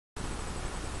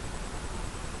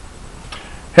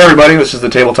Hey everybody, this is the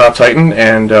Tabletop Titan,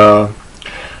 and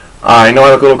I know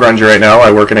I look a little grungy right now.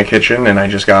 I work in a kitchen, and I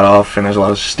just got off, and there's a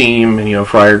lot of steam and,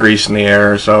 fryer grease in the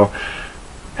air, so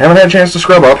haven't had a chance to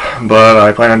scrub up, but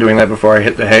I plan on doing that before I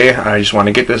hit the hay. I just want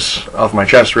to get this off my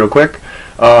chest real quick.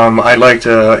 I'd like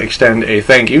to extend a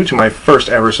thank you to my first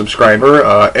ever subscriber,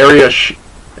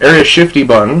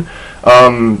 Areshiftybun.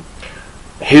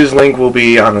 His link will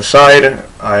be on the side.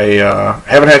 I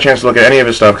haven't had a chance to look at any of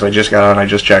his stuff because I just got on, I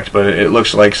just checked, but it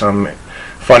looks like some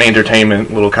funny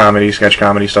entertainment, little comedy, sketch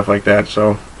comedy, stuff like that,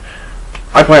 so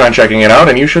I plan on checking it out,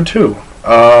 and you should too.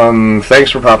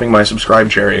 Thanks for popping my subscribe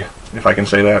cherry, if I can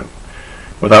say that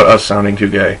without us sounding too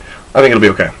gay. I think it'll be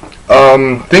okay.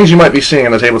 Things you might be seeing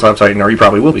on the Tabletop Titan, or you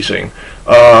probably will be seeing.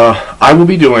 I will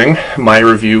be doing my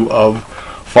review of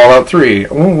Fallout 3.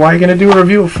 Well, why are you going to do a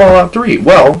review of Fallout 3?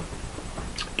 Well,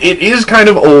 it is kind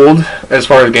of old as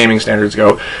far as gaming standards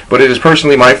go, but it is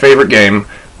personally my favorite game.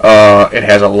 It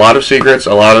has a lot of secrets,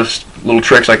 a lot of little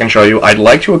tricks I can show you. I'd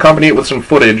like to accompany it with some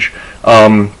footage.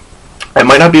 I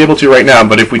might not be able to right now,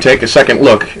 but if we take a second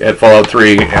look at Fallout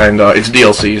 3 and its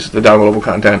DLCs, the downloadable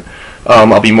content,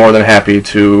 I'll be more than happy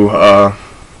to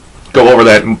go over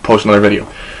that and post another video.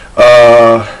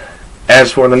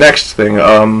 As for the next thing,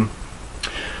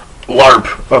 LARP.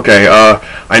 Okay,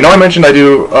 I know I mentioned I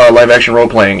do live-action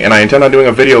role-playing, and I intend on doing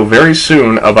a video very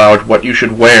soon about what you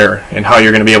should wear and how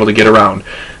you're going to be able to get around.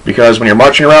 Because when you're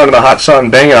marching around in the hot sun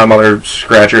banging on mother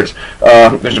scratchers,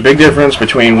 there's a big difference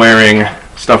between wearing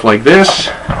stuff like this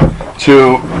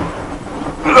to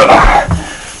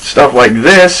stuff like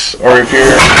this, or if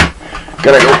you're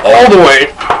going to go all the way,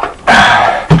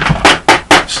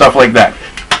 stuff like that.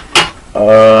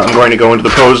 I'm going to go into the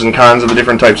pros and cons of the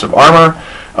different types of armor,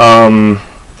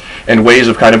 and ways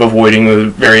of kind of avoiding the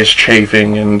various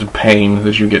chafing and pain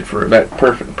that you get for that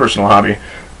personal hobby.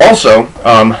 Also,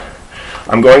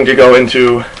 I'm going to go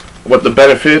into what the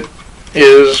benefit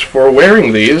is for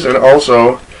wearing these, and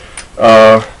also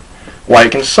why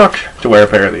it can suck to wear a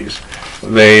pair of these.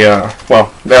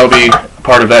 Well, that'll be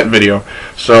part of that video,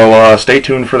 so stay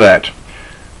tuned for that.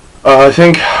 I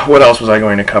think, what else was I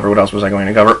going to cover?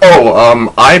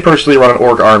 Oh, I personally run an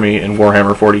orc army in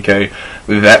Warhammer 40k.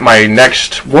 My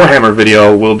next Warhammer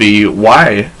video will be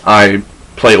why I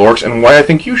play orcs and why I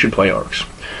think you should play orcs.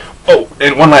 Oh,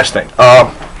 and one last thing.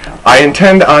 I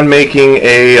intend on making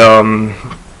a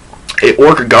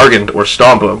orc gargant or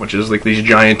stompa, which is like these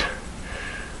giant,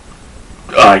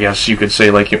 I guess you could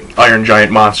say like iron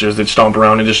giant monsters that stomp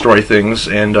around and destroy things,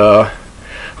 and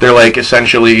they're like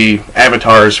essentially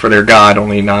avatars for their god,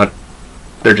 only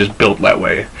they're just built that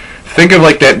way. Think of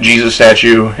like that Jesus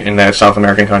statue in that South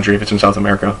American country, if it's in South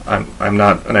America. I'm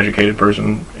not an educated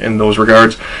person in those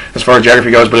regards as far as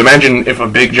geography goes, but imagine if a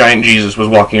big giant Jesus was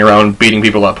walking around beating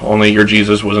people up, only your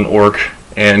Jesus was an orc,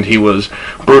 and he was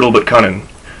brutal but cunning.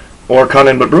 Or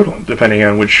cunning but brutal, depending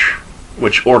on which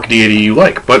orc deity you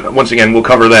like. But once again, we'll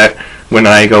cover that when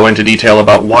I go into detail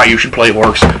about why you should play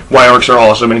orcs, why orcs are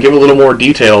awesome, and give a little more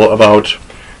detail about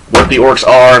what the orcs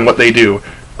are and what they do.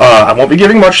 I won't be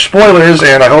giving much spoilers,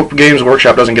 and I hope Games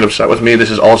Workshop doesn't get upset with me. This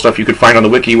is all stuff you could find on the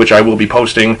wiki, which I will be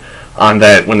posting on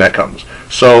that when that comes.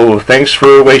 So, thanks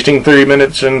for wasting 3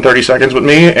 minutes and 30 seconds with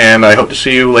me, and I hope to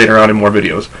see you later on in more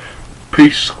videos.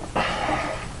 Peace.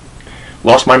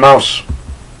 Lost my mouse,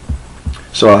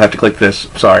 so I'll have to click this.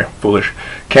 Sorry, foolish.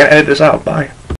 Can't edit this out. Bye.